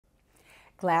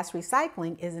Glass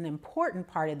recycling is an important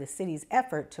part of the city's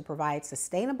effort to provide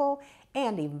sustainable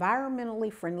and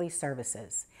environmentally friendly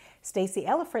services. Stacey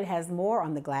Ellifrit has more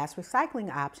on the glass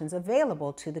recycling options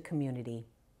available to the community.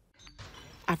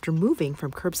 After moving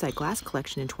from curbside glass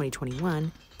collection in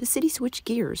 2021, the city switched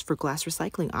gears for glass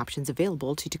recycling options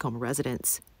available to Tacoma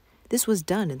residents. This was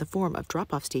done in the form of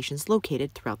drop-off stations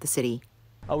located throughout the city.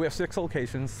 We have 6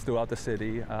 locations throughout the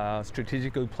city,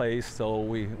 strategically placed, so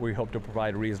we hope to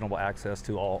provide reasonable access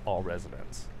to all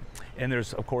residents. And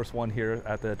there's, of course, one here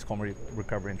at the Tacoma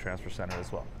Recovery and Transfer Center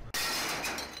as well.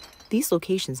 These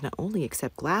locations not only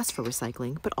accept glass for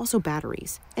recycling, but also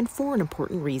batteries, and for an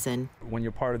important reason. When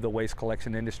you're part of the waste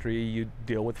collection industry, you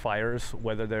deal with fires,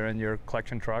 whether they're in your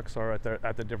collection trucks or at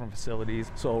the different facilities.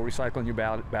 So recycling your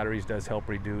batteries does help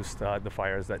reduce the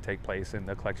fires that take place in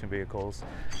the collection vehicles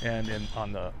and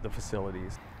on the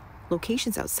facilities.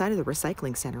 Locations outside of the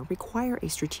recycling center require a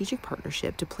strategic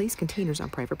partnership to place containers on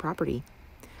private property.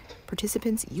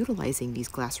 Participants utilizing these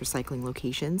glass recycling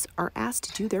locations are asked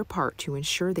to do their part to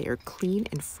ensure they are clean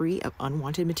and free of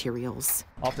unwanted materials.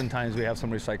 Oftentimes we have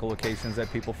some recycle locations that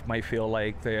people might feel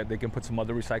like they can put some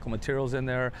other recycled materials in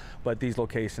there, but these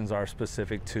locations are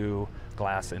specific to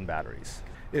glass and batteries.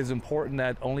 It is important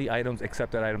that only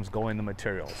accepted items go in the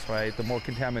materials, right? The more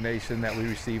contamination that we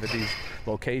receive at these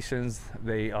locations,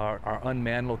 they are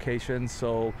unmanned locations,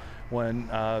 so when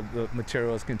the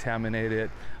material is contaminated,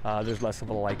 there's less of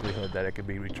a likelihood that it could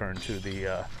be returned to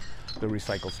the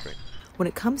recycle stream. When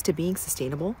it comes to being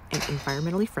sustainable and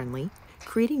environmentally friendly,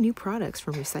 creating new products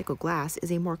from recycled glass is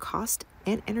a more cost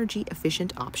and energy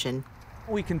efficient option.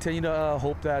 We continue to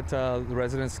hope that the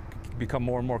residents become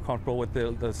more and more comfortable with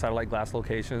the satellite glass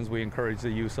locations. We encourage the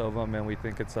use of them, and we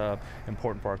think it's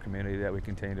important for our community that we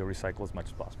continue to recycle as much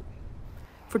as possible.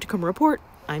 For Tacoma Report,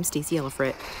 I'm Stacey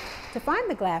Ellifrit. To find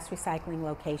the glass recycling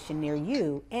location near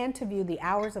you and to view the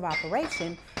hours of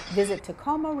operation, visit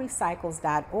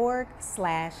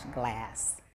tacomarecycles.org/glass.